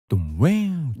Hello.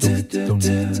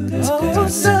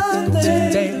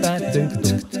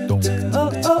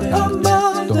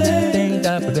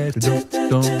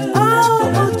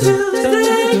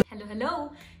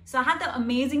 So I had the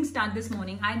amazing start this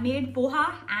morning. I made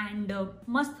poha and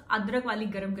mast adrak wali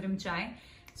garam chai.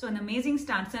 So an amazing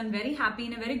start. So I'm very happy,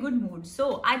 in a very good mood.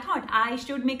 So I thought I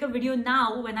should make a video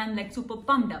now when I'm like super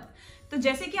pumped up. तो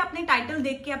जैसे कि आपने title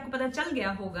देख के आपको पता चल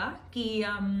गया होगा कि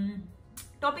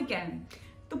टॉपिक क्या है,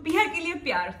 तो पीआर के लिए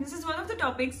प्यार. This is one of the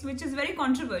topics which is very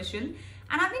controversial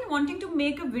and I been wanting to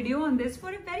make a video on this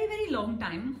for a very very long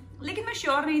time. लेकिन मैं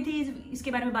श्योर नहीं थी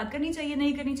इसके बारे में बात करनी चाहिए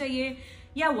नहीं करनी चाहिए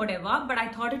या whatever, but I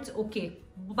thought it's okay,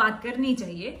 बात करनी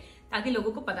चाहिए ताकि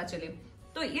लोगों को पता चले.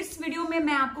 तो इस वीडियो में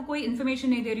मैं आपको कोई इन्फॉर्मेशन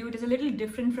नहीं दे रही हूँ. It is a little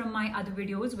different from my other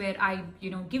videos where I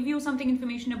give you something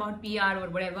information about PR और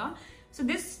whatever. So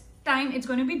this time it's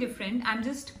going to be different. I'm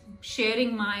just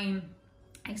sharing my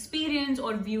experience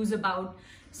or views about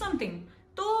something.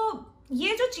 तो ये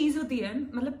जो चीज होती है,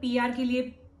 मतलब PR के लिए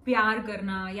प्यार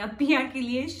करना या पीआर के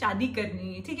लिए शादी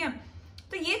करनी, ठीक है,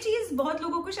 तो ये चीज बहुत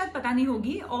लोगों को शायद पता नहीं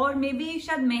होगी और मे बी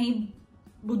शायद मैं ही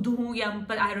बुद्धू हूँ या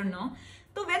आई डोंट नो.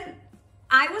 तो when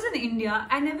I was in India,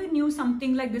 I never knew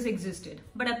something like this existed,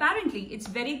 but apparently it's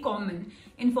very common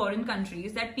in foreign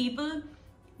countries that people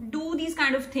do these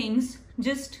kind of things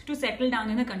just to settle down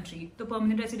in a country. तो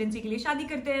permanent residency के लिए शादी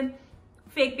करते हैं,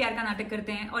 fake प्यार का नाटक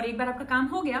करते हैं और एक बार आपका काम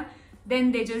हो गया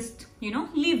then they just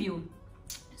leave you.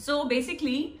 So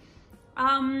basically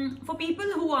for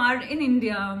people who are in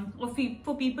India or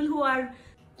for people who are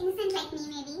innocent like me,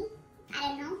 maybe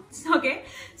I don't know. Okay,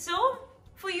 so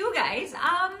for you guys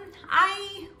I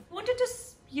wanted to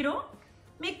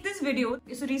make this video.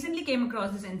 So recently came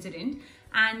across this incident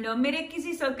and मेरे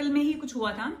किसी circle में ही कुछ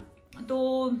हुआ था. तो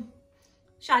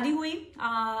शादी हुई,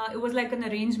 it was like an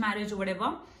arranged marriage or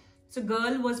whatever. So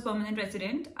girl was permanent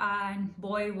resident and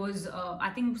boy was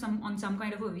I think on some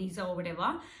kind of a visa or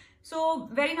whatever. So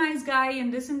very nice guy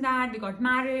and this and that. They got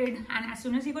married and as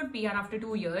soon as he got PR after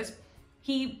 2 years,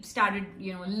 he started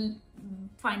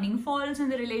finding faults in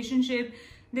the relationship,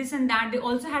 this and that. They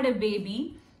also had a baby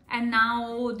and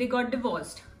now they got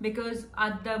divorced because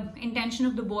the intention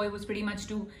of the boy was pretty much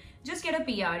to just get a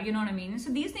PR, you know what I mean?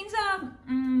 So these things are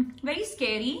very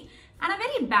scary and are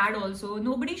very bad also.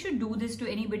 Nobody should do this to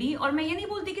anybody. और मैं ये नहीं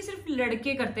बोलती कि सिर्फ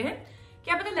लड़के करते हैं,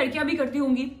 क्या पता लड़कियां भी करती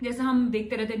होंगी, जैसे हम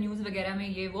देखते रहते हैं न्यूज वगैरह में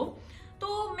ये वो.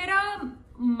 तो मेरा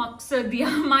मकसद या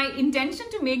my intention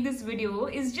to make this video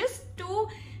is just to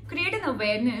create an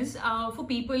awareness for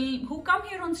people who come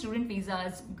here on student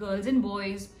visas, girls and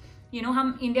boys.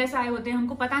 हम इंडिया से आए होते हैं,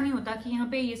 हमको पता नहीं होता कि यहाँ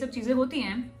पे ये सब चीजें होती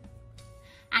हैं.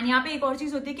 एंड यहाँ पे एक और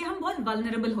चीज होती है कि हम बहुत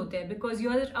वल्नरेबल होते हैं because you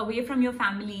are away from your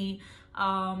family.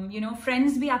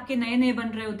 Friends भी आपके नए नए बन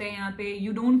रहे होते हैं यहाँ पे.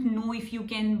 You don't know if you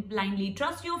can blindly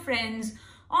trust your friends.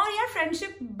 और यार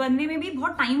फ्रेंडशिप बनने में भी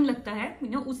बहुत टाइम लगता है,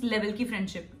 उस लेवल की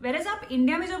फ्रेंडशिप. वेरएज आप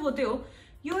इंडिया में जब होते हो,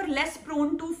 you are less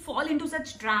prone to fall into such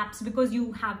traps because you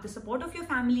have the support of your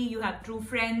family, you have true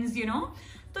friends,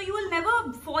 तो you will never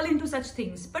fall into such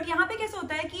things. but यहाँ पे कैसा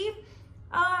होता है कि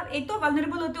एक तो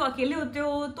vulnerable होते हो, अकेले होते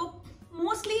हो, तो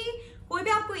mostly कोई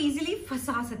भी आपको easily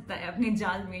फंसा सकता है अपने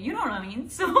जाल में, you know what I mean?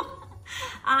 So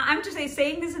I'm just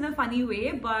saying this in a funny way,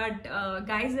 but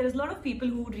guys, there is a lot of people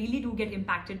who really do get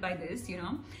impacted by this,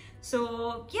 so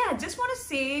yeah, just want to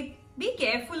say be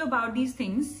careful about these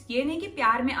things. ये नहीं कि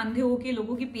प्यार में अंधे होके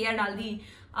लोगों की PR डाल दी,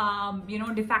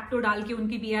 डिफैक्टो डाल के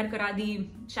उनकी पीआर करा दी,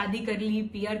 शादी कर ली,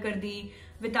 पीआर कर दी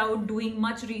without doing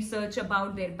much research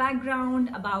about their background,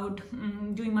 about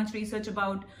doing much research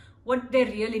about what there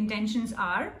real intentions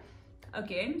are.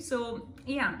 Okay, so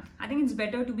yeah, I think it's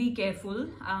better to be careful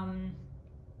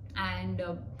and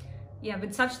yeah,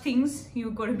 with such things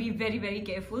you've got to be very very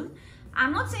careful.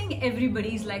 I'm not saying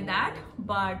everybody is like that,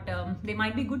 but they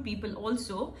might be good people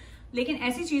also. लेकिन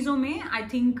ऐसी चीज़ों में I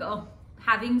think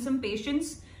having some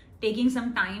patience, taking some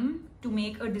time to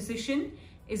make a decision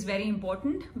is very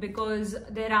important because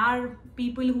there are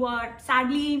people who are,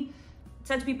 sadly,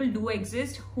 such people do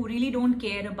exist who really don't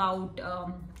care about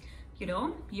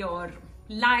your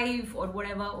life or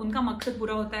whatever. उनका मकसद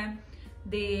पूरा होता है.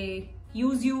 They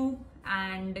use you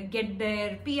and get their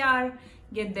PR,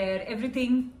 get their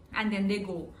everything and then they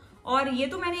go. और ये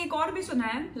तो मैंने एक और भी सुना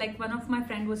है, like one of my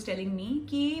friend was telling me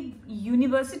कि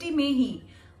यूनिवर्सिटी में ही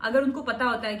अगर उनको पता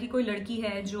होता है कि कोई लड़की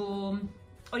है जो,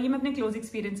 और ये मैं अपने क्लोज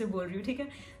एक्सपीरियंस से बोल रही हूँ, ठीक है,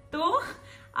 तो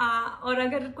और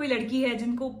अगर कोई लड़की है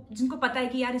जिनको पता है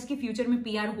कि यार इसके फ्यूचर में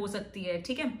पीआर हो सकती है,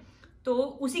 ठीक है, तो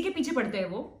उसी के पीछे पड़ते हैं,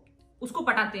 वो उसको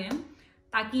पटाते हैं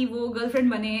ताकि वो गर्लफ्रेंड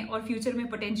बने और फ्यूचर में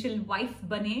पोटेंशियल वाइफ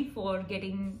बने फॉर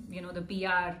गेटिंग द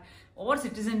पीआर और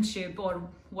सिटीजनशिप और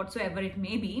whatsoever it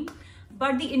may be.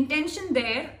 but the intention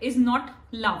there is not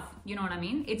love. You know what I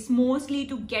mean? It's mostly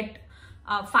to get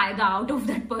fayda out of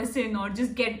that person, or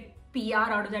just get PR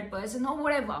out of that person, or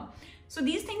whatever. So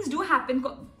these things do happen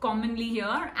commonly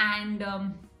here, and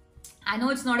I know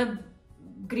it's not a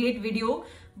great video,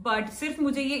 but सिर्फ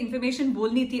मुझे ये information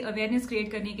बोलनी थी, awareness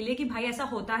create करने के लिए कि भाई ऐसा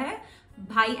होता है,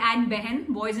 भाई and बहन,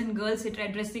 boys and girls, it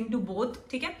addressing to both,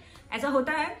 ठीक है? ऐसा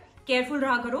होता है, careful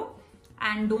रहा करो,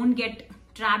 and don't get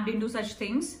trapped into such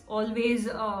things. Always,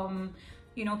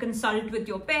 you know, consult with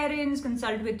your parents,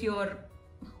 consult with your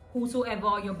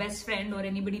whosoever, your best friend or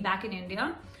anybody back in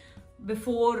India,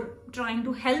 before trying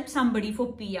to help somebody for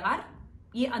PR.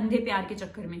 ये अंधे प्यार के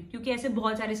चक्कर में, क्योंकि ऐसे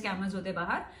बहुत सारे स्कैमर्स होते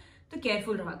बाहर, तो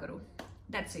केयरफुल रहा करो.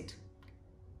 That's it.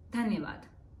 धन्यवाद.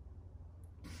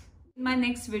 My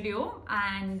next video,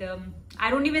 and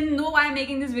I don't even know why I'm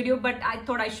making this video, but I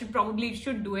thought I probably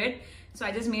should do it, so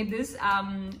I just made this.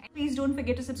 Please don't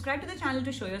forget to subscribe to the channel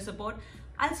to show your support.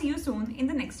 I'll see you soon in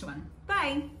the next one.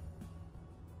 Bye.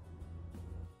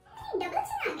 Double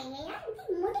सुना देंगे यार.